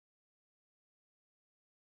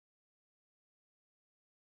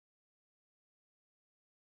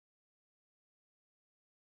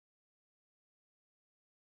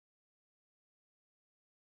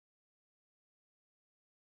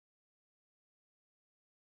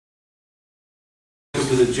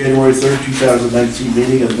to the January 3rd, 2019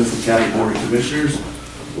 meeting of the Mifflin County Board of Commissioners.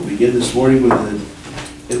 We'll begin this morning with an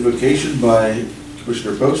invocation by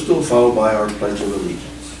Commissioner Postal, followed by our Pledge of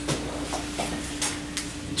Allegiance.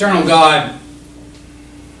 Eternal God,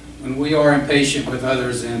 when we are impatient with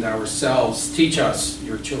others and ourselves, teach us,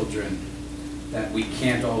 your children, that we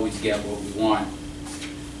can't always get what we want.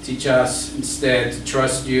 Teach us instead to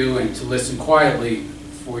trust you and to listen quietly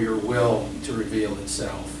for your will to reveal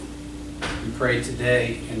itself. We pray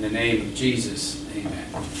today in the name of Jesus. Amen.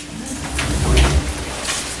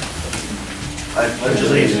 I pledge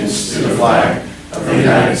allegiance to the flag of the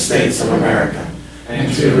United States of America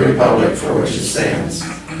and to the republic for which it stands,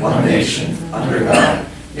 one nation, under God,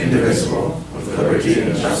 indivisible, with liberty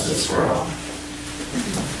and justice for all.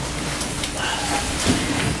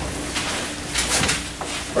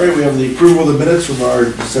 All right, we have the approval of the minutes from our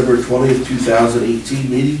December 20th, 2018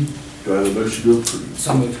 meeting. Do I have a motion to approve?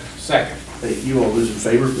 So moved. Second. Thank you. All those in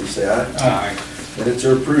favor, please say aye. Aye. Minutes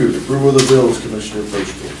are approved. Approval of the bills, Commissioner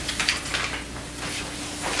Postal.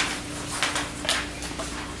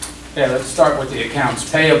 Okay, let's start with the accounts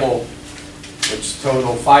payable, which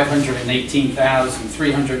total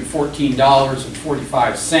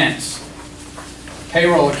 $518,314.45.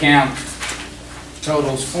 Payroll account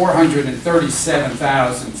totals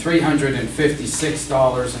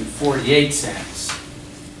 $437,356.48.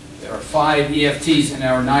 There are 5 EFTs in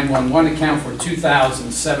our 911 account for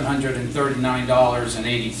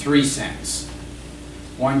 $2,739.83.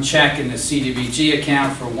 1 check in the CDBG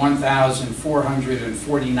account for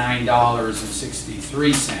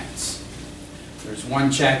 $1,449.63. There's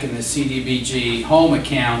 1 check in the CDBG home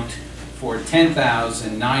account for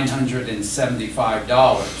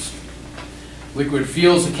 $10,975. Liquid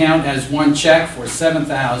fuels account has 1 check for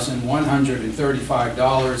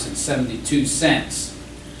 $7,135.72.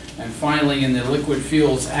 And finally, in the Liquid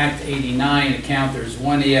Fuels Act 89 account, there's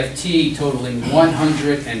 1 EFT totaling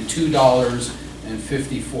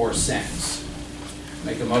 $102.54.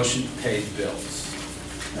 Make a motion to pay the bills.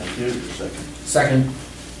 Thank you. Second. Second.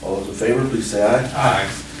 All those in favor, please say aye. Aye.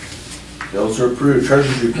 Bills are approved.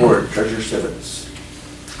 Treasurer's report. Treasurer Simmons.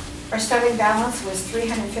 Our starting balance was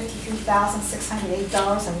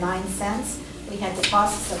 $353,608.09. We had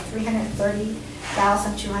deposits of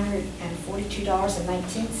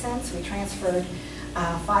 $330,242.19. We transferred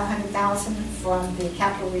 $500,000 from the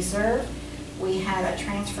capital reserve. We had a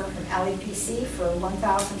transfer from LEPC for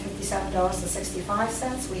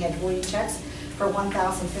 $1,057.65. We had voided checks for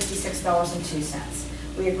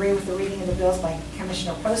 $1,056.02. We agree with the reading of the bills by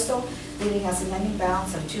Commissioner Postal, leaving us an ending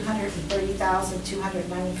balance of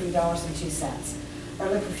 $230,293.02. Our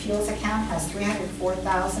liquid fuels account has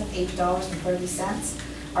 $304,008.30.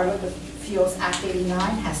 Our liquid fuels Act 89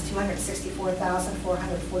 has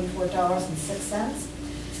 $264,444.06.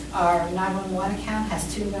 Our 911 account has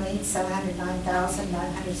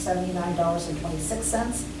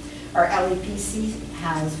 $2,709,979.26. Our LEPC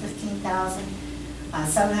has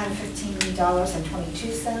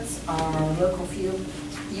 $15,715.22. Our local fuel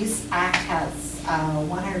use act has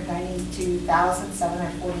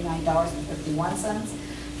 $192,749.51.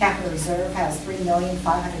 Capital reserve has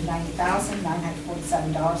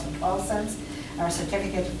 $3,590,947.12. Our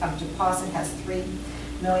certificate of deposit has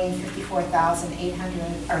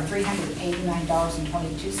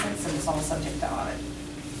 $3,054,389.22, and it's all subject to audit.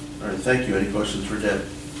 All right, thank you. Any questions for Deb?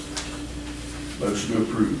 Motion to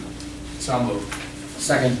approve. So moved.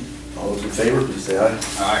 Second. All those in favor, please say aye.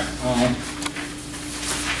 Aye. Aye.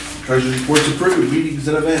 Treasurer's reports approved. Meetings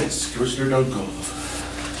and events. Commissioner Dunkel.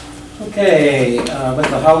 Okay, with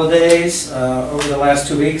the holidays, over the last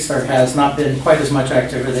 2 weeks, there has not been quite as much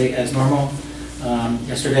activity as normal.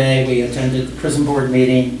 Yesterday, we attended the prison board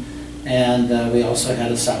meeting, and we also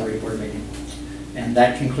had a salary board meeting. And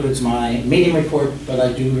that concludes my meeting report, but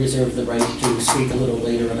I do reserve the right to speak a little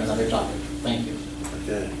later on another topic. Thank you.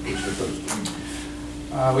 Okay, Commissioner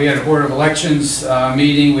Postal. We had a Board of Elections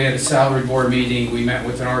meeting, we had a salary board meeting, we met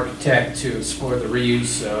with an architect to explore the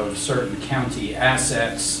reuse of certain county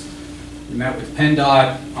assets. We met with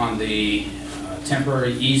PennDOT on the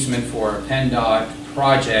temporary easement for a PennDOT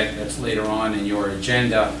project that's later on in your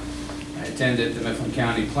agenda. I attended the Mifflin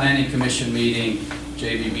County Planning Commission meeting,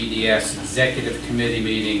 JVBDS Executive Committee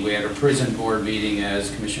meeting. We had a prison board meeting, as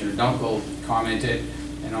Commissioner Dunkel commented.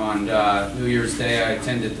 And on New Year's Day, I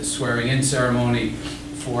attended the swearing-in ceremony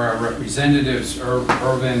for our representatives,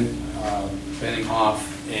 Irvin, Benninghoff,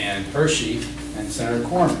 and Hershey, and Senator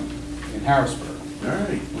Corman in Harrisburg. All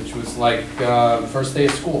right. Which was like the first day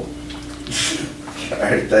of school. All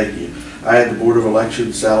right, thank you. I had the Board of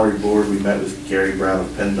Elections Salary Board. We met with Gary Brown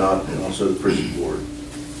of PennDOT and also the Prison Board.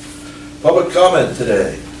 Public comment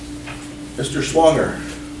today. Mr. Swanger.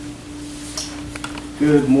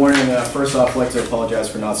 Good morning. First off, I'd like to apologize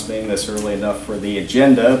for not submitting this early enough for the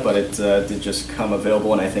agenda, but it did just come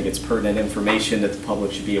available, and I think it's pertinent information that the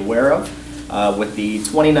public should be aware of. With the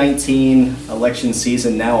 2019 election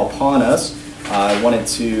season now upon us, I wanted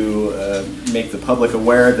to make the public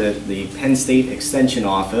aware that the Penn State Extension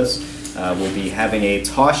Office will be having a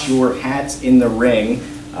Toss Your Hat in the Ring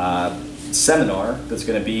seminar that's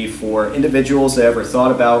going to be for individuals that ever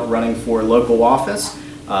thought about running for local office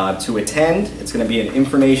to attend. It's going to be an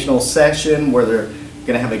informational session where they're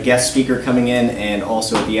going to have a guest speaker coming in, and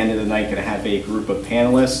also at the end of the night going to have a group of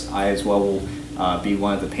panelists. I as well will be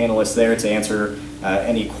one of the panelists there to answer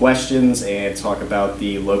any questions and talk about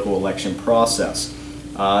the local election process.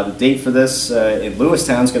 The date for this in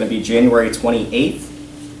Lewistown is going to be January 28th,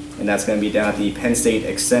 and that's going to be down at the Penn State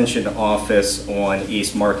Extension Office on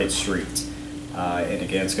East Market Street. And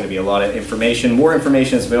again, it's going to be a lot of information. More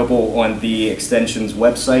information is available on the Extension's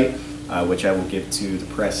website, which I will give to the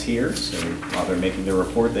press here. So while they're making their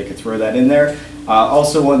report, they could throw that in there.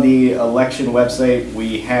 Also on the election website,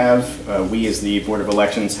 we as the Board of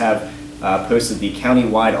Elections have posted the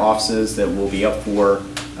county-wide offices that will be up for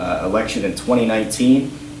election in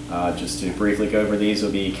 2019. Just to briefly go over these,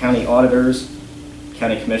 will be county auditors,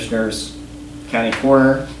 county commissioners, county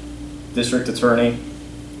coroner, district attorney,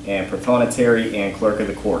 and prothonotary and clerk of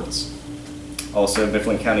the courts. Also,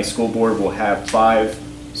 Mifflin County School Board will have 5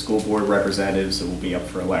 school board representatives that will be up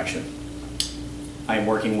for election. I am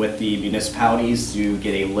working with the municipalities to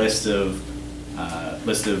get a list of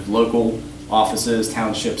local offices,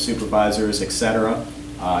 township supervisors, etc.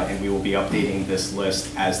 And we will be updating this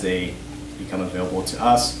list as they become available to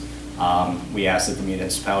us. We ask that the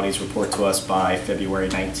municipalities report to us by February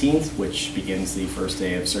 19th, which begins the first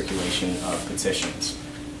day of circulation of petitions.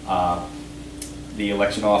 The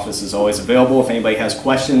election office is always available. If anybody has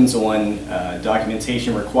questions on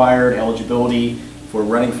documentation required, eligibility for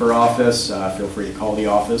running for office, feel free to call the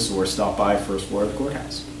office or stop by first floor of the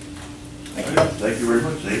courthouse. Thank you. Thank you very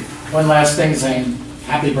much, Zane. One last thing, Zane.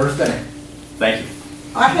 Happy birthday. Thank you.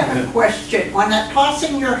 I have a question. On that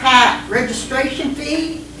tossing your hat registration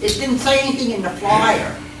fee, it didn't say anything in the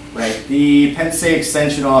flyer. Right. The Penn State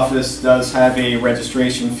Extension Office does have a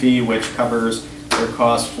registration fee which covers their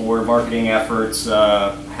cost for marketing efforts,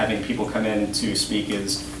 having people come in to speak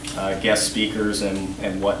as guest speakers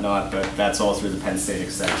and whatnot, but that's all through the Penn State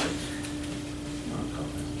Extension.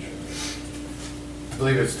 I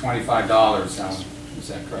believe it's $25 now. Is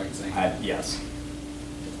that correct, Zane? Yes.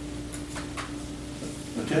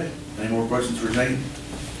 Okay, any more questions for Zane?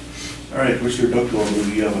 All right, Mr. Doctor,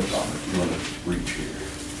 do you have a comment you want to reach here?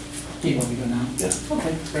 Do you want me to go now? Yeah.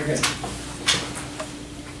 Okay, very good.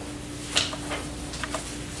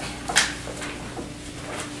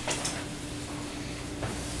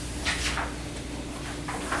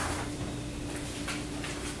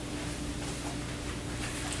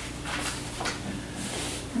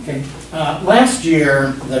 Okay. Last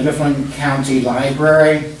year, the Mifflin County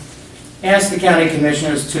Library asked the county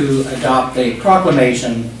commissioners to adopt a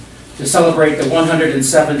proclamation to celebrate the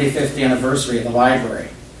 175th anniversary of the library.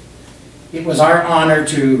 It was our honor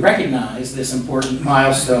to recognize this important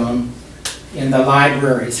milestone in the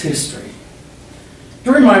library's history.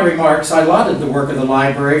 During my remarks, I lauded the work of the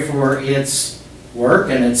library for its work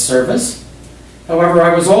and its service. However,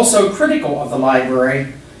 I was also critical of the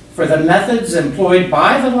library for the methods employed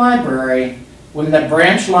by the library when the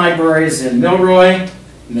branch libraries in Milroy,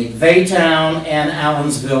 McVeytown, and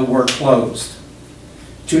Allensville were closed.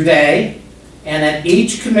 Today, and at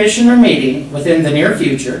each commissioner meeting within the near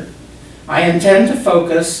future, I intend to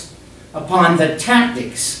focus upon the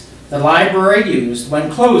tactics the library used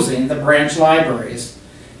when closing the branch libraries,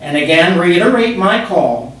 and again reiterate my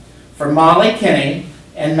call for Molly Kinney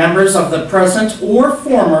and members of the present or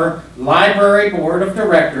former Library Board of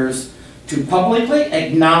Directors to publicly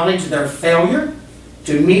acknowledge their failure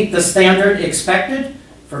to meet the standard expected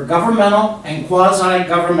for governmental and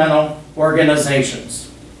quasi-governmental organizations.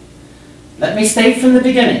 Let me state from the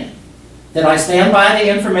beginning that I stand by the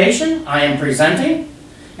information I am presenting,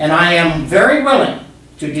 and I am very willing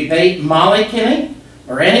to debate Molly Kinney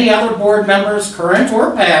or any other board members, current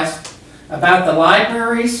or past, about the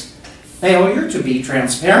library's failure to be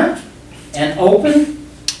transparent and open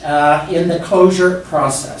in the closure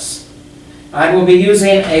process. I will be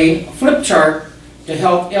using a flip chart to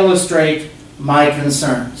help illustrate my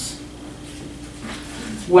concerns.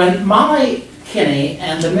 When Molly Kinney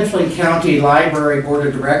and the Mifflin County Library Board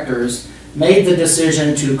of Directors made the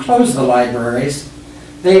decision to close the libraries,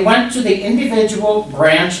 they went to the individual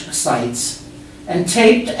branch sites and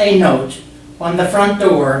taped a note on the front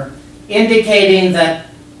door indicating that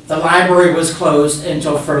the library was closed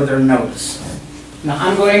until further notice. Now,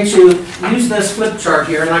 I'm going to use this flip chart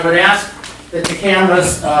here, and I would ask that the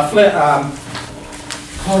cameras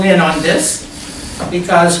hone in on this,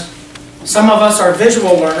 because some of us are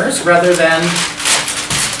visual learners rather than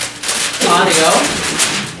audio.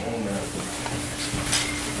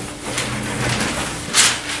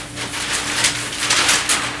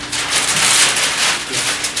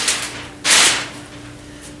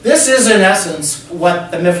 This is, in essence, what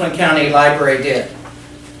the Mifflin County Library did.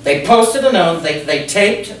 They posted a note, they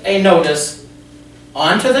taped a notice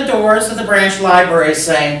onto the doors of the branch library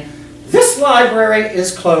saying, "This library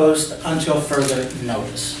is closed until further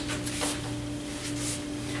notice."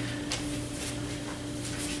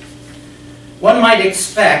 One might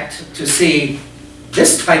expect to see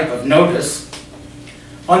this type of notice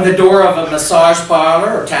on the door of a massage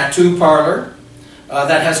parlor or tattoo parlor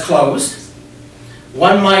that has closed.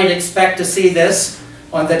 One might expect to see this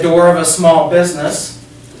on the door of a small business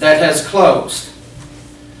that has closed.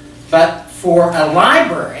 But for a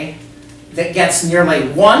library that gets nearly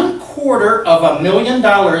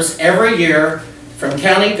 $250,000 every year from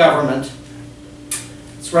county government,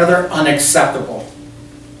 it's rather unacceptable.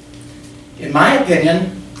 In my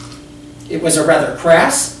opinion, it was a rather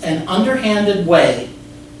crass and underhanded way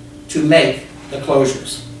to make the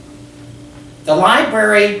closures. The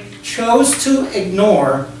library chose to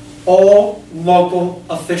ignore all local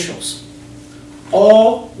officials,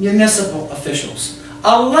 all municipal officials,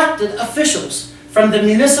 elected officials from the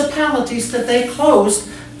municipalities that they closed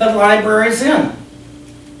the libraries in.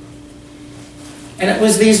 And it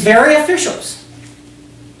was these very officials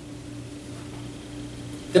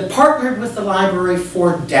that partnered with the library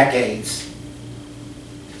for decades.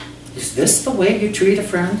 Is this the way you treat a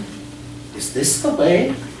friend? Is this the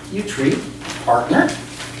way you treat a partner?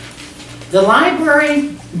 The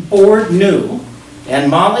library board knew, and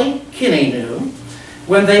Molly Kinney knew,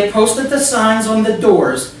 when they posted the signs on the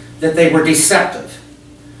doors that they were deceptive.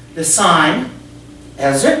 The sign,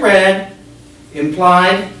 as it read,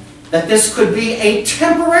 implied that this could be a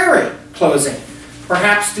temporary closing,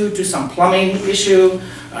 perhaps due to some plumbing issue,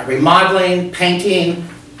 remodeling, painting,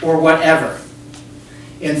 or whatever.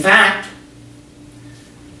 In fact,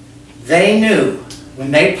 they knew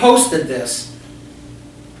when they posted this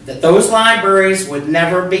that those libraries would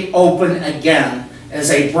never be open again as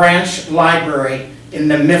a branch library in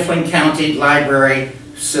the Mifflin County Library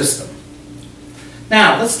system.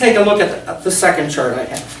 Now, let's take a look at the second chart I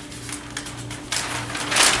have.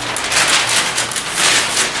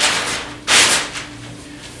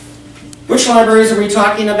 Which libraries are we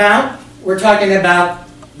talking about? We're talking about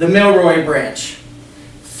the Milroy branch.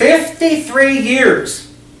 53 years,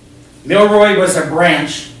 Milroy was a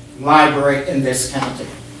branch library in this county.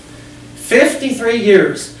 53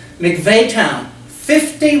 years. McVeytown,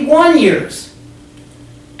 51 years.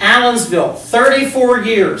 Allensville, 34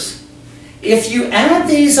 years. If you add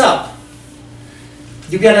these up,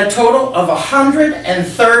 you get a total of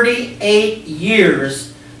 138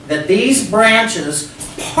 years that these branches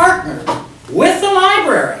partnered with the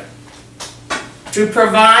library to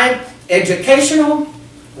provide educational,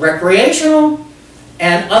 recreational,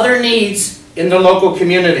 and other needs in the local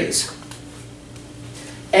communities.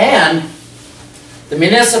 And the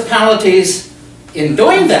municipalities, in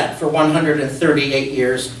doing that for 138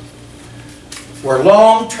 years, were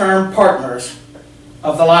long-term partners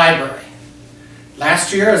of the library.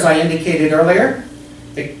 Last year, as I indicated earlier,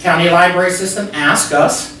 the county library system asked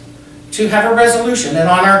us to have a resolution in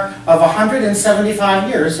honor of 175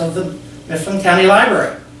 years of the Mifflin County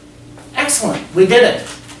Library. Excellent, we did it.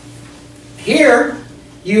 Here,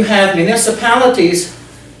 you have municipalities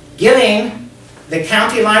giving the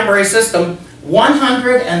county library system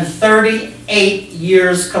 138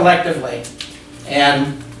 years collectively.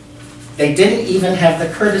 And they didn't even have the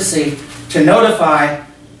courtesy to notify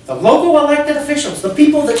the local elected officials, the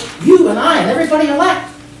people that you and I and everybody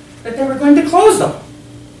elect, that they were going to close them.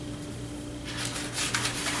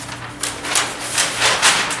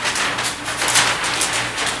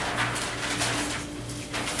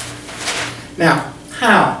 Now,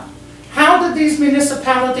 how? How did these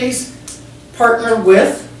municipalities partner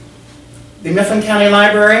with the Mifflin County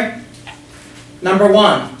Library? Number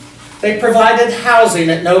one, they provided housing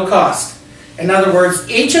at no cost. In other words,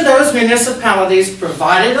 each of those municipalities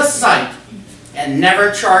provided a site and never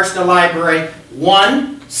charged the library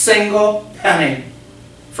one single penny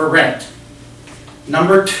for rent.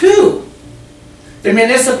 Number two, the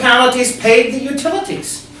municipalities paid the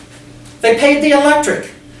utilities. They paid the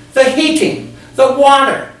electric, the heating, the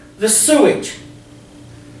water, the sewage.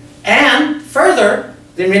 And further,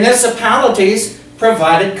 the municipalities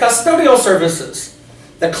provided custodial services.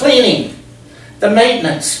 the cleaning, the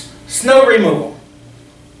maintenance, snow removal.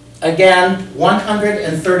 Again,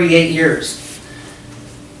 138 years.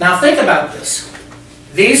 Now think about this.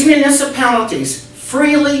 These municipalities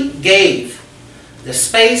freely gave the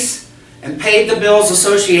space and paid the bills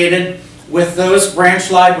associated with those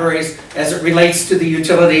branch libraries as it relates to the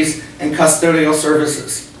utilities and custodial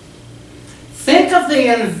services. Think of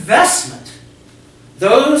the investment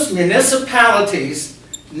those municipalities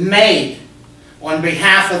made on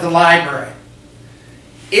behalf of the library.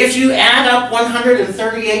 If you add up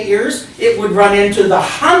 138 years, it would run into the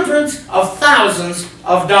hundreds of thousands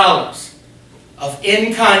of dollars of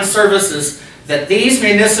in-kind services that these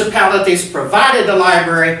municipalities provided the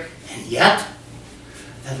library, and yet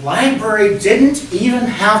the library didn't even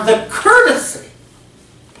have the courtesy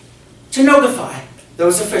to notify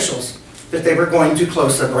those officials that they were going to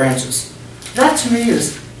close their branches. That to me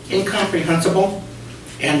is incomprehensible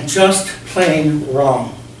and just plain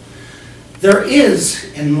wrong. There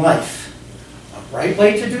is in life a right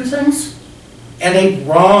way to do things and a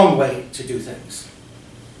wrong way to do things.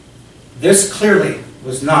 This clearly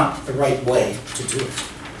was not the right way to do it.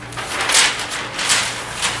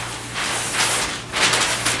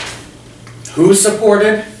 Who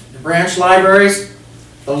supported the branch libraries?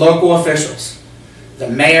 The local officials. The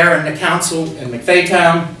mayor and the council in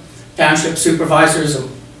McFaytown, township supervisors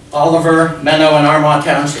of Oliver, Menno, and Armagh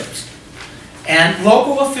townships. And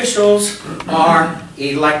local officials are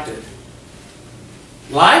elected.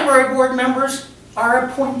 Library board members are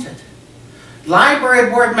appointed.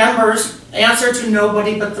 Library board members answer to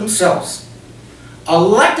nobody but themselves.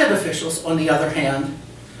 Elected officials, on the other hand,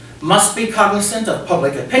 must be cognizant of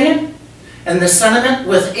public opinion and the sentiment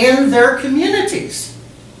within their communities.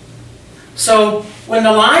 So when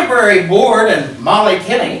the library board and Molly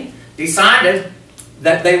Kinney decided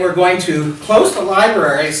that they were going to close the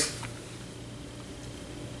libraries,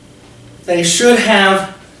 they should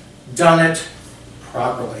have done it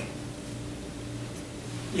properly.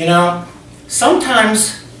 You know,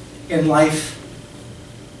 sometimes in life,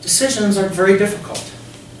 decisions are very difficult.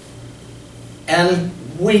 And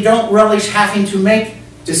we don't relish having to make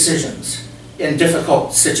decisions in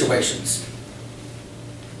difficult situations.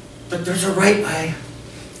 But there's a right way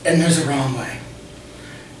and there's a wrong way.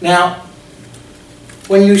 Now,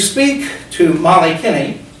 when you speak to Molly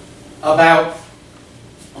Kinney about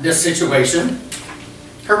this situation,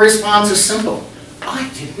 her response is simple. I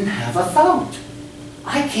didn't have a vote.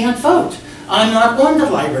 I can't vote. I'm not on the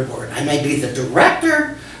library board. I may be the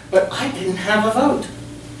director, but I didn't have a vote.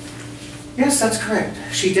 Yes, that's correct.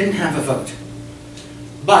 She didn't have a vote.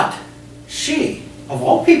 But she, of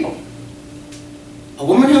all people, a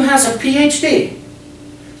woman who has a PhD,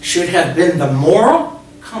 should have been the moral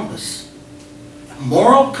compass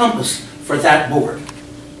for that board.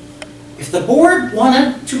 If the board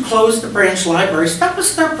wanted to close the branch libraries, that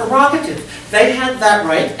was their prerogative. They had that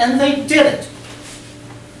right, and they did it.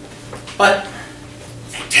 But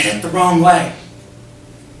they did it the wrong way.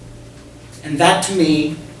 And that, to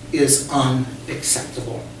me, is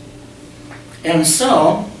unacceptable. And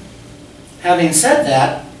so, having said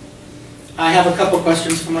that, I have a couple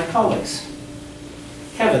questions for my colleagues.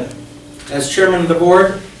 Kevin, as chairman of the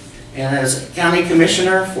board and as county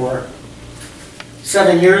commissioner for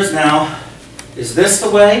 7 years now, is this the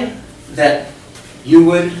way that you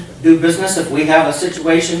would do business if we have a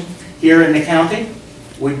situation here in the county?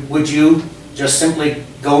 Would you just simply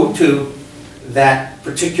go to that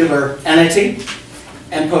particular entity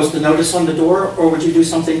and post a notice on the door, or would you do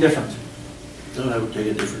something different? No, I would take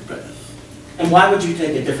a different path. And why would you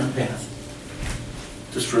take a different path?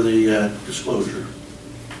 Just for the disclosure,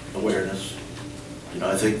 awareness. You know,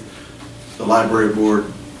 I think the library board,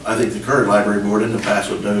 I think the current library board in the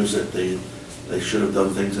past would knows that they should have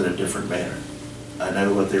done things in a different manner. I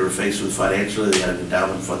know what they were faced with financially. They had an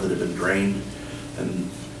endowment fund that had been drained, and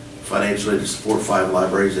financially to support 5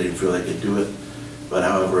 libraries, they didn't feel they could do it. But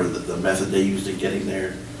however, the method they used in getting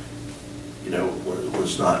there, you know,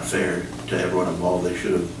 was not fair to everyone involved. They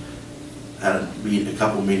should have had a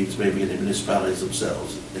couple meetings maybe in the municipalities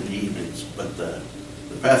themselves in the evenings. But the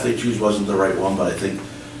path they choose wasn't the right one, but I think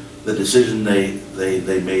the decision they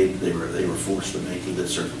made, they were forced to make in the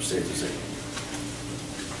circumstances.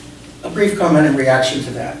 A brief comment in reaction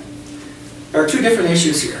to that. There are 2 different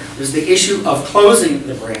issues here. There's the issue of closing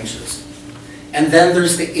the branches, and then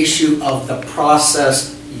there's the issue of the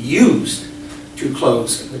process used to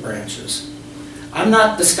close the branches. I'm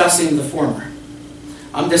not discussing the former.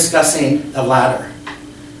 I'm discussing the latter.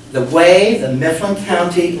 The way the Mifflin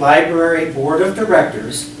County Library Board of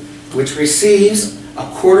Directors, which receives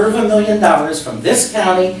 $250,000 from this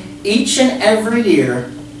county each and every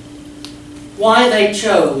year, why they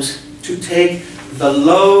chose to take the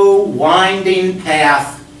low, winding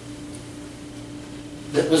path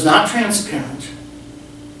that was not transparent,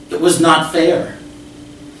 that was not fair,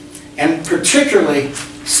 and particularly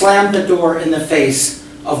slammed the door in the face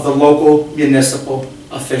of the local municipal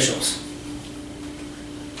officials.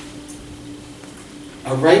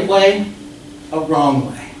 A right way, a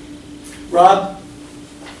wrong way. Rob,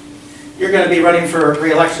 you're going to be running for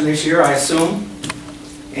re-election this year, I assume,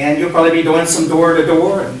 and you'll probably be doing some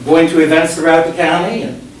door-to-door and going to events throughout the county,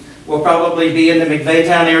 and we'll probably be in the McVeigh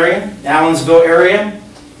area, Allensville area.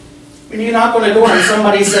 When you knock on the door and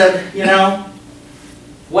somebody said, you know,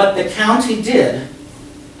 what the county did,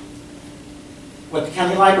 what the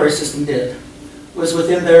county library system did, was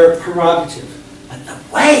within their prerogative. But the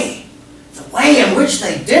way in which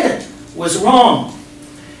they did it was wrong.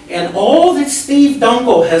 And all that Steve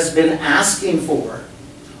Dunkel has been asking for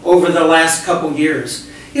over the last couple years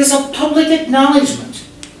is a public acknowledgement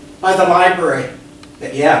by the library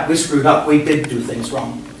that, yeah, we screwed up, we did do things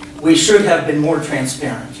wrong. We should have been more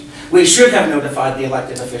transparent. We should have notified the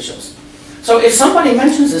elected officials. So if somebody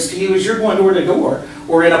mentions this to you as you're going door to door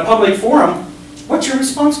or in a public forum, what's your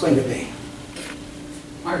response going to be?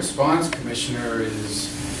 My response, Commissioner,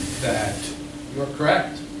 is that you're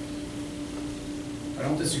correct. I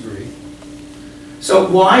don't disagree. So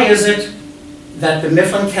why is it that the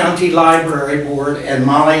Mifflin County Library Board and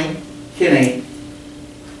Molly Kinney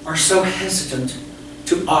are so hesitant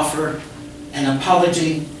to offer an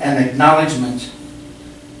apology and acknowledgement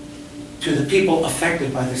to the people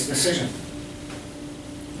affected by this decision?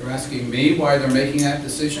 You're asking me why they're making that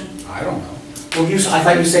decision? I don't know. Well, I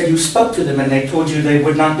thought you said you spoke to them and they told you they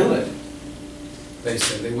would not do it. They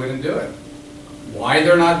said they wouldn't do it. Why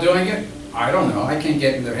they're not doing it? I don't know. I can't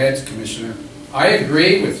get in their heads, Commissioner. I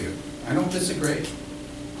agree with you. I don't disagree.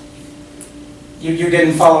 You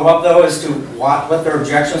didn't follow up, though, as to what their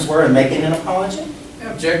objections were in making an apology?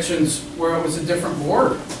 The objections where it was a different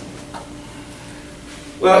board.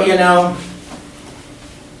 Well, you know,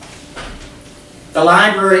 the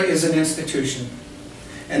library is an institution,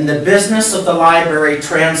 and the business of the library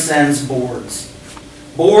transcends boards.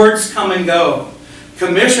 Boards come and go.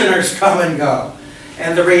 Commissioners come and go.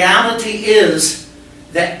 And the reality is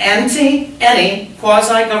that any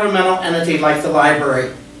quasi-governmental entity like the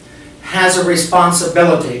library has a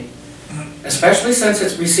responsibility, especially since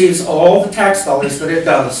it receives all the tax dollars that it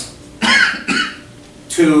does,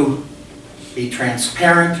 to be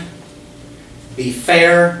transparent, be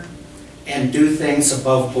fair, and do things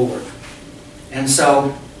above board. And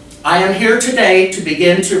so I am here today to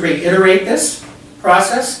begin to reiterate this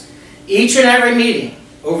process each and every meeting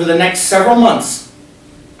over the next several months,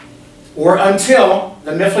 or until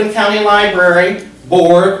the Mifflin County Library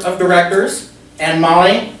Board of Directors and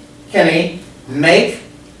Molly Kinney make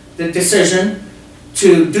the decision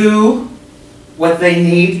to do what they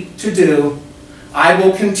need to do. I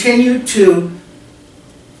will continue to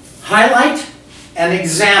highlight and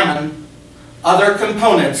examine other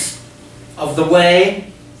components of the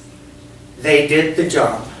way they did the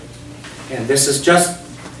job. And this is just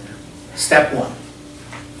step one.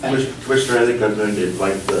 Thank you. Commissioner, I think I'm going to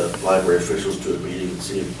invite the library officials to a meeting and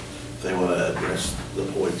see if they want to address the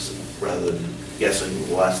points rather than guessing.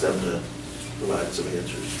 We'll ask them to provide some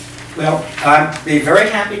answers. Well, I'd be very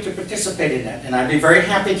happy to participate in that, and I'd be very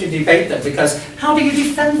happy to debate that, because how do you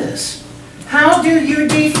defend this? How do you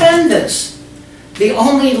defend this? The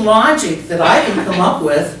only logic that I can come up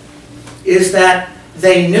with is that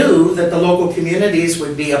they knew that the local communities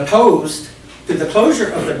would be opposed to the closure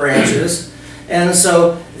of the branches, and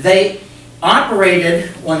so they operated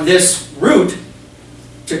on this route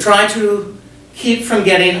to try to keep from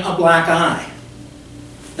getting a black eye.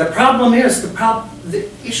 The problem is, the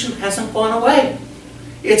issue hasn't gone away.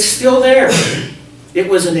 It's still there. It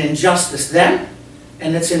was an injustice then,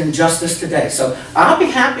 and it's an injustice today. So I'll be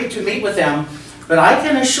happy to meet with them, but I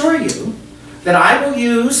can assure you that I will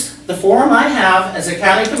use the forum I have as a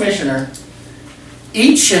county commissioner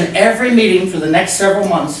each and every meeting for the next several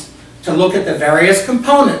months to look at the various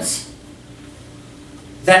components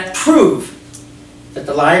that prove that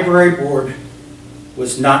the library board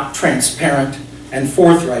was not transparent and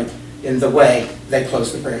forthright in the way they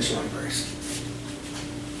closed the branch libraries.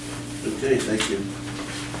 Okay, thank you.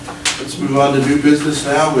 Let's move on to new business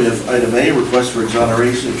now. We have item A, request for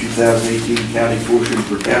exoneration of 2018 county portion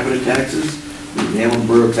per capita taxes. The Hamlin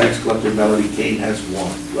Borough Tax Collector Melody Kane has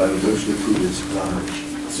one. Do I have a motion to approve this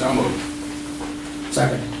exoneration? So moved.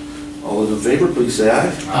 Second. All those in favor, please say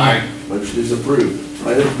aye. Aye. Motion is approved.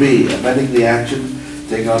 Item B, amending the action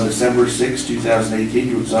taken on December 6, 2018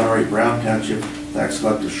 to exonerate Brown Township Tax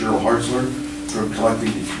Collector Cheryl Hartzler from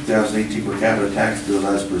collecting the 2018 per capita tax bill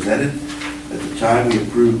as presented. At the time, we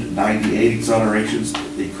approved 98 exonerations.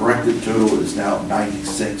 The corrected total is now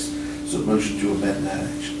 96. So motion to amend that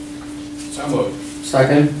action. So moved.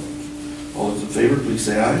 Second. All those in favor, please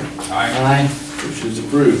say aye. Aye. Motion is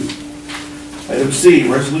approved. Item C,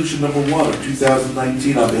 resolution number 1 of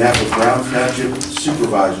 2019 on behalf of Brown Township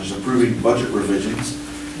Supervisors approving budget revisions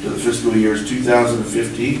to the fiscal years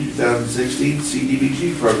 2015, 2016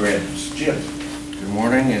 CDBG programs. Jim. Good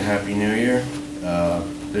morning and Happy New Year.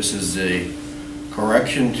 This is a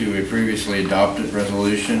correction to a previously adopted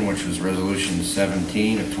resolution, which was Resolution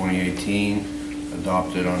 17 of 2018,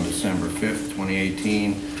 adopted on December 5th,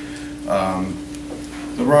 2018.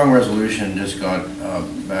 The wrong resolution just got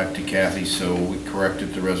back to Kathy, so we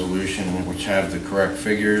corrected the resolution, which have the correct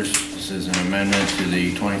figures. This is an amendment to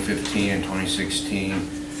the 2015 and 2016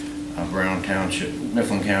 Brown Township,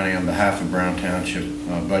 Mifflin County on behalf of Brown Township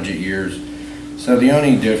budget years. So the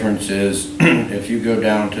only difference is if you go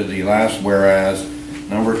down to the last whereas,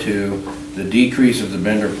 number 2, the decrease of the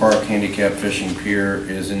Bender Park Handicap Fishing Pier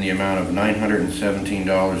is in the amount of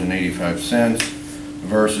 $917.85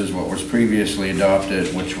 versus what was previously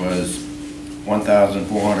adopted, which was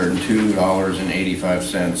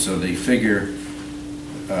 $1,402.85. So the figure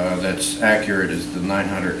that's accurate is the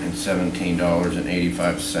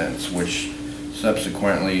 $917.85, which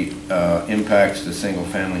subsequently impacts the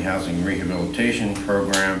single-family housing rehabilitation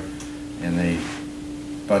program, and the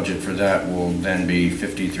budget for that will then be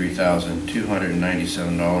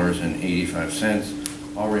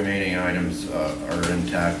 $53,297.85. All remaining items are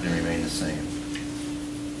intact and remain the same.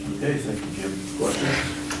 Okay, thank you, Jim. Questions?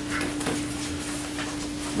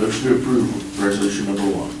 Motion to approve resolution number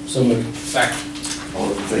 1. So moved. Second. All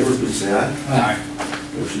those in favor, please say aye. Aye.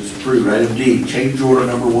 Motion is approved. Item D, change order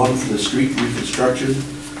number 1 for the street reconstruction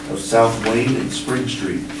of South Wayne and Spring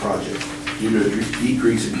Street project due to a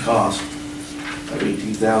decrease in cost of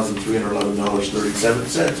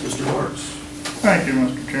 $18,311.37. Mr. Marks. Thank you,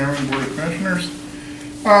 Mr. Chairman, Board of Commissioners.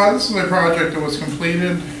 This is a project that was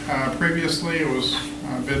completed previously. It was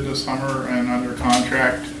bid this summer and under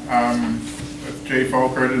contract with J.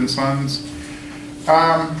 Falkert and Sons.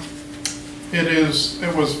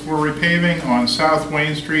 It was for repaving on South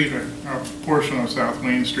Wayne Street, a portion of South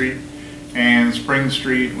Wayne Street, and Spring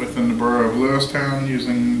Street within the borough of Lewistown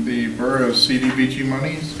using the borough's CDBG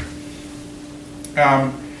monies.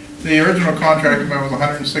 The original contract amount was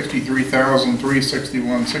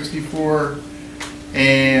 $163,361.64,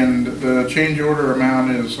 and the change order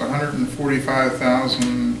amount is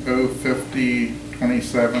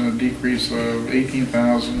 $145,050.27, a decrease of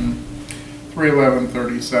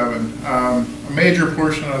 $18,311.37. A major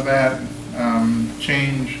portion of that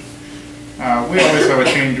change, we always have a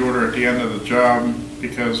change order at the end of the job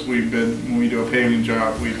because when we do a paving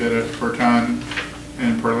job, we bid it per ton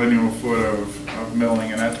and per lineal foot of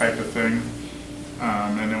milling and that type of thing.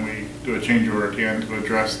 And then we do a change order at the end to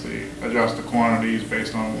adjust the quantities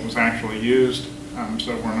based on what was actually used.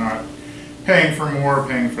 So we're not paying for more,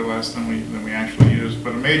 paying for less than we actually used.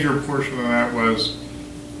 But a major portion of that was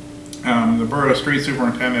the borough street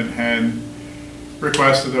superintendent had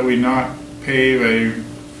requested that we not pave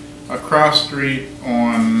a cross street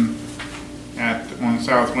on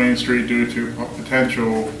South Wayne Street due to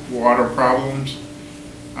potential water problems.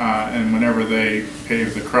 And whenever they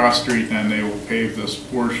pave the cross street, then they will pave this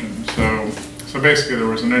portion. So basically there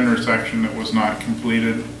was an intersection that was not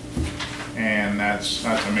completed, and that's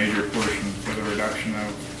a major portion for the reduction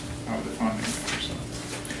of the funding there.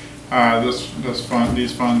 So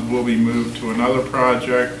these funds will be moved to another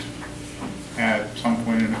project at some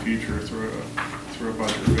point in the future through a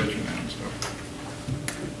budget revision. And so,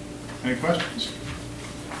 any questions?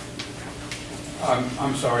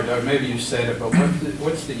 I'm sorry, Doug, maybe you said it, but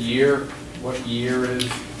what's the year? What year are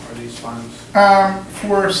these funds?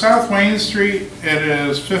 For South Wayne Street, it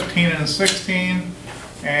is 15 and 16,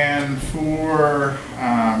 and for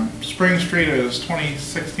Spring Street, it is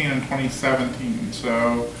 2016 and 2017.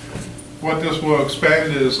 So what this will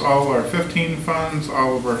expend is all of our 15 funds,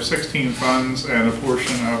 all of our 16 funds, and a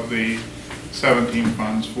portion of the 17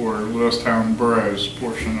 funds for Lewistown Borough's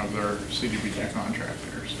portion of their CDBG contract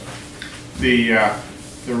there. So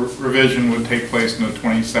the revision would take place in the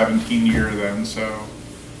 2017 year then, so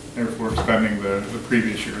therefore spending the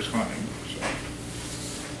previous year's funding.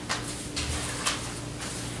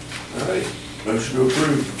 All right, motion to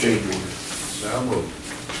approve the change order. So moved.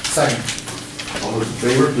 Second. All those in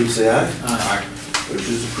favor, please say aye. Aye.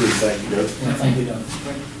 Motion is approved. Thank you, Doug. Yeah, thank you, Doug.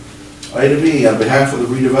 Item E, on behalf of the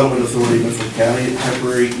Redevelopment Authority, Mifflin County, a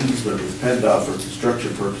temporary easement with PennDOT for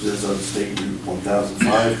construction purposes on State Route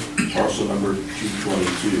 1005, parcel number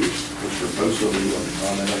 222. Mr. Posto, do you want to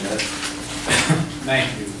comment on that?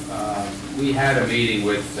 Thank you. We had a meeting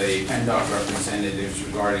with the PennDOT representatives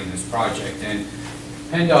regarding this project, and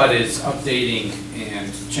PennDOT is updating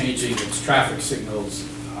and changing its traffic signals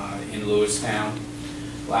in Lewistown.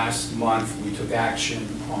 Last month, we took action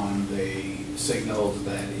on the signals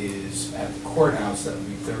that is at the courthouse, that would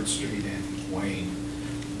be 3rd Street and Wayne.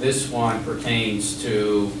 This one pertains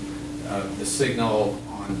to the signal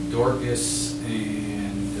on Dorcas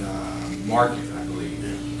and Market, I believe.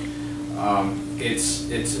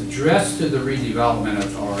 It's addressed to the redevelopment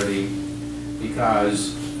authority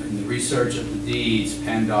because in the research of the deeds,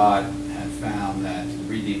 PennDOT had found that the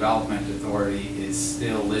redevelopment authority is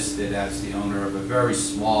still listed as the owner of a very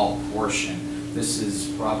small portion. This is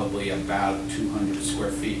probably about 200 square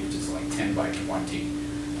feet, which is like 10 by 20.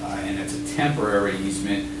 And it's a temporary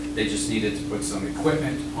easement. They just needed to put some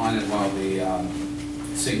equipment on it while the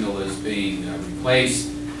signal is being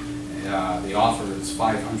replaced. The offer is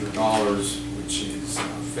 $500, which is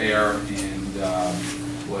fair, and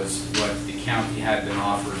was what the county had been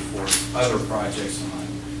offered for other projects on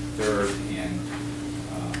 3rd and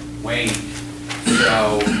Wayne.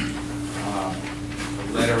 So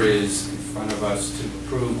the letter is in front of us to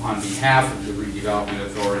approve on behalf of the redevelopment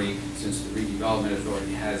authority, since the redevelopment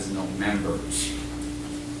authority has no members.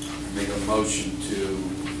 I make a motion to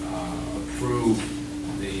approve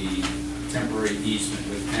the temporary easement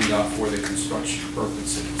with PennDOT for the construction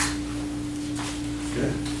purposes.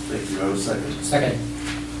 Okay, thank you. I have a second. Second.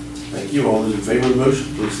 Thank you. All those in favor of the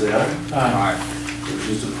motion, please say aye. Aye.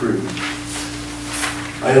 Motion is approved.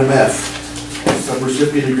 Item F,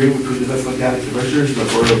 subrecipient agreement between the Mifflin County Commissioners and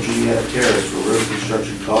the Borough of Juliana Terrace for road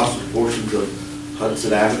construction costs for portions of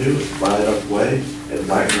Hudson Avenue, Viaduct Way, and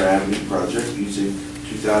Wagner Avenue project using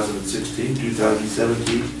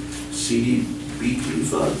 2016-2017 CDBG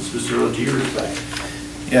funds. Mr. Letier is back.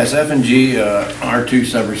 Yes, F&G are two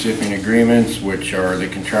subrecipient agreements, which are the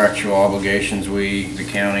contractual obligations the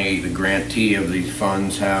county, the grantee of these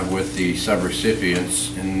funds, have with the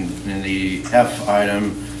subrecipients. In the F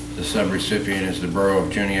item, the subrecipient is the Borough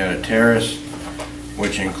of Juniata Terrace,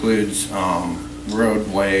 which includes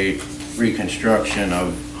roadway reconstruction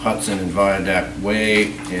of Hudson and Viaduct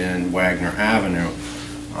Way and Wagner Avenue.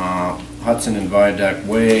 Hudson and Viaduct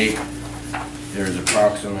Way, there's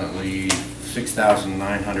approximately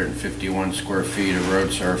 6,951 square feet of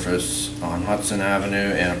road surface on Hudson Avenue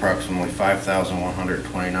and approximately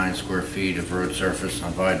 5,129 square feet of road surface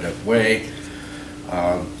on Viaduct Way.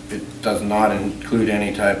 It does not include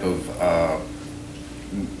any type of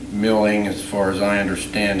milling, as far as I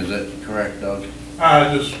understand. Is that correct, Doug?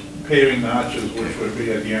 Just paving notches, which would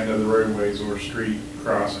be at the end of the roadways or street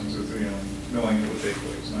crossings, is the milling that would take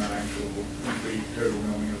place, not actual complete total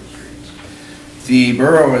milling of the streets. The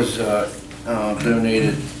borough has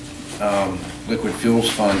donated liquid fuels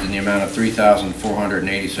funds in the amount of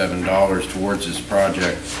 $3,487 towards this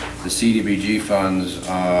project. The CDBG funds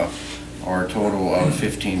are a total of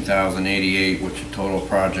 $15,088, which a total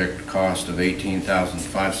project cost of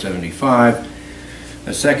 $18,575.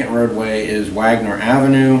 The second roadway is Wagner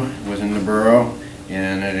Avenue within the borough,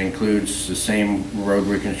 and it includes the same road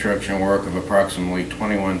reconstruction work of approximately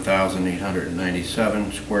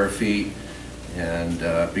 21,897 square feet, and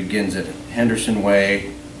begins at Henderson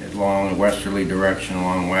Way along the westerly direction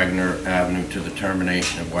along Wagner Avenue to the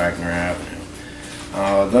termination of Wagner Avenue.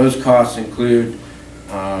 Those costs include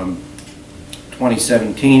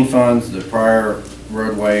 2017 funds. The prior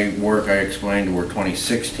roadway work I explained were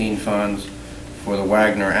 2016 funds. For the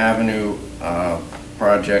Wagner Avenue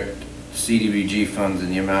project, CDBG funds in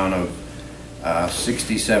the amount of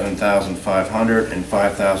 $67,500 and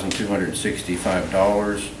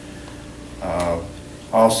 $5,265.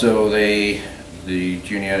 Also, the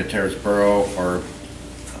Juniata Terrace Borough are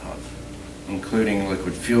including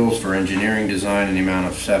liquid fuels for engineering design in the amount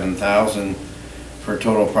of $7,000 for a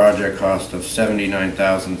total project cost of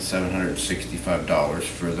 $79,765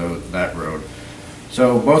 for that road.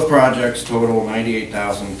 So both projects total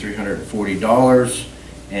 $98,340,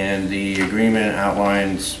 and the agreement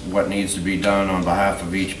outlines what needs to be done on behalf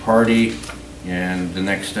of each party, and the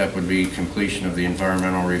next step would be completion of the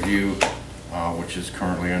environmental review, which is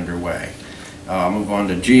currently underway. I'll move on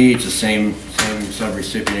to G. It's the same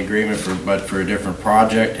subrecipient agreement, but for a different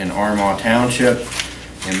project in Armaugh Township,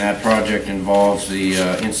 and that project involves the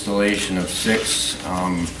installation of 6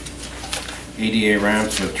 ADA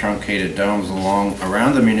ramps with truncated domes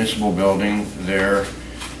around the municipal building there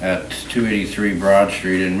at 283 Broad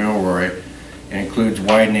Street in Milroy. It includes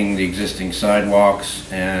widening the existing sidewalks,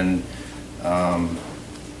 and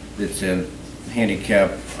it's a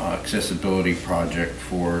handicap accessibility project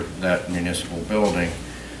for that municipal building.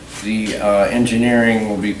 The engineering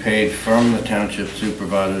will be paid from the township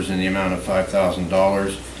supervisors in the amount of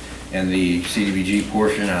 $5,000, and the CDBG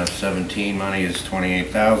portion out of 17 money is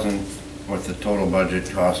 $28,000, with a total budget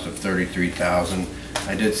cost of $33,000.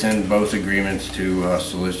 I did send both agreements to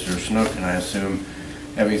Solicitor Snook, and I assume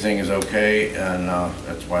everything is okay, and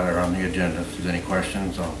that's why they're on the agenda. If there's any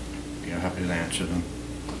questions, I'll be happy to answer them.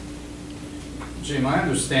 Jim, I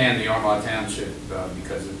understand the Armagh Township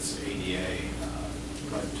because it's ADA,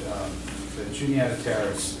 but the Juniata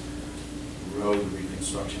Terrace road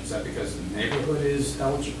reconstruction, is that because the neighborhood is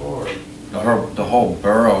eligible, or? The whole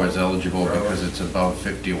borough is eligible because it's above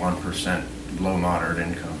 51% low moderate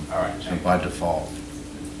income. All right. So by default.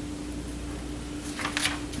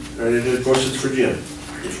 Are there any other questions for Jim?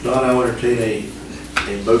 If not, I'll entertain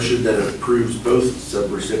a motion that approves both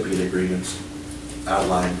subrecipient agreements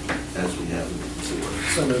outlined as we have them.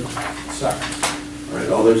 So moved. Second. All right,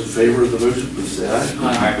 all those in favor of the motion, please say aye.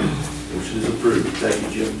 Aye. Motion is approved. Thank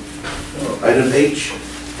you, Jim. Item H,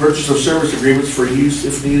 purchase of service agreements for use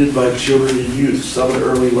if needed by children and youth, Summit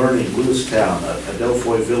Early Learning, Lewistown,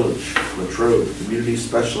 Adelphoi Village, Latrobe, Community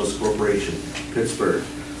Specialist Corporation, Pittsburgh,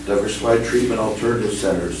 Diversified Treatment Alternative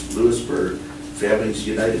Centers, Lewisburg, Families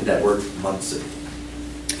United Network, Muncie.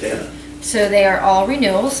 Dana. So they are all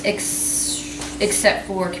renewals except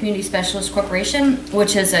for Community Specialist Corporation,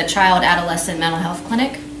 which is a child adolescent mental health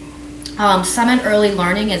clinic. Summit Early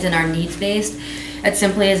Learning is in our needs-based. It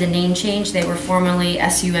simply is a name change. They were formerly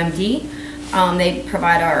SUMD. They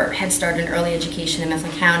provide our Head Start and early education in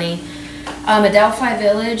Mifflin County. Adelphoi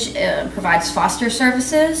Village provides foster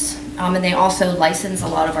services, and they also license a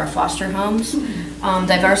lot of our foster homes.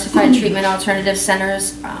 Diversified Treatment Alternative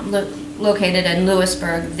Centers located in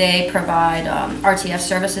Lewisburg, they provide RTF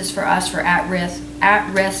services for us for at-risk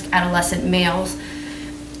adolescent males,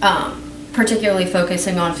 particularly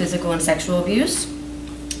focusing on physical and sexual abuse.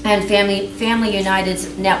 And Family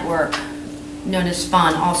United's network, known as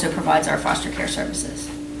FUN, also provides our foster care services.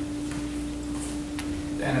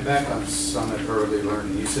 And back on Summit Early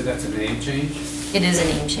Learning, you said that's a name change? It is a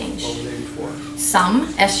name change. What were they before?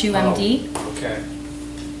 SUM, S-U-M-D. Oh, okay.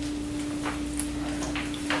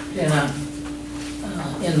 Yeah,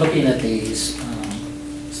 in looking at these,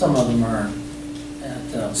 some of them are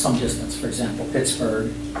at some distance. For example,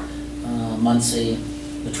 Pittsburgh, Muncie,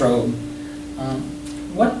 Latrobe.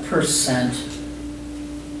 What percent,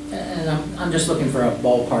 and I'm just looking for a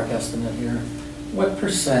ballpark estimate here, what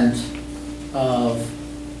percent of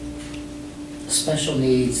special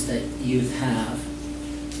needs that youth have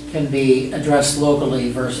can be addressed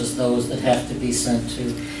locally versus those that have to be sent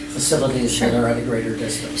to facilities that are at a greater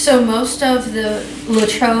distance? So most of the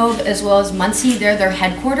Latrobe as well as Muncie, they're their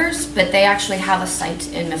headquarters, but they actually have a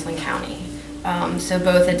site in Mifflin County. So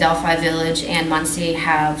both Adelphoi Village and Muncie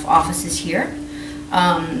have offices here.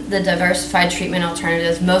 The Diversified Treatment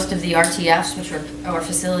Alternatives, most of the RTFs, which are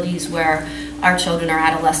facilities where our children or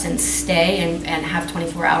adolescents stay and have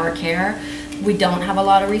 24-hour care, we don't have a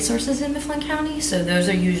lot of resources in Mifflin County, so those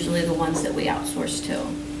are usually the ones that we outsource to.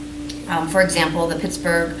 For example, the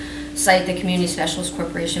Pittsburgh site, the Community Specialist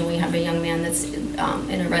Corporation, we have a young man that's in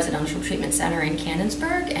a residential treatment center in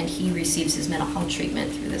Canonsburg, and he receives his mental health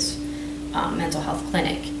treatment through this mental health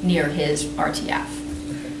clinic near his RTF.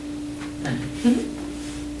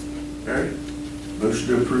 All right. Motion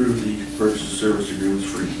to approve the purchase of service agreements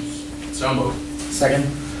for use. So moved. Second.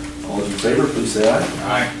 All those in favor, please say aye.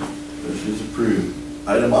 Aye. Motion is approved.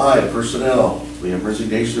 Item I, personnel. We have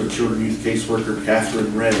resignation of children youth caseworker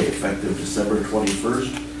Catherine Ray, effective December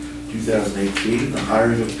 21st, 2018. The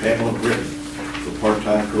hiring of Pamela Britton for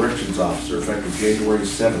part-time corrections officer, effective January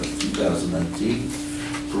 7th, 2019.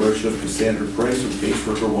 Promotion of Cassandra Price from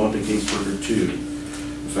caseworker 1 to caseworker 2,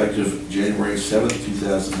 effective January 7th,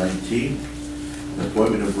 2019. An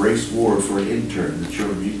appointment of Grace Ward for an intern in the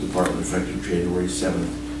Children Youth Department, effective January 7th,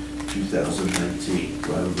 2019.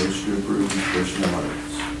 Do I have a motion to approve these personnel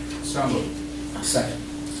items? So moved. Second.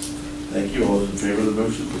 Thank you. All those in favor of the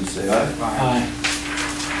motion, please say aye. Aye.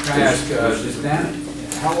 Can I ask, is Dan,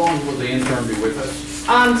 how long will the intern be with us?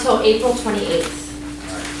 Till April 28th.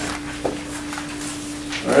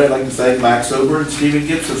 All right, I'd like to thank Max Ober and Stephen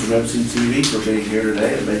Gibson from MCTV for being here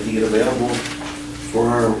today and making it available for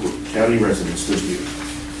our county residents to view.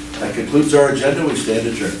 That concludes our agenda. We stand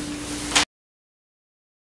adjourned.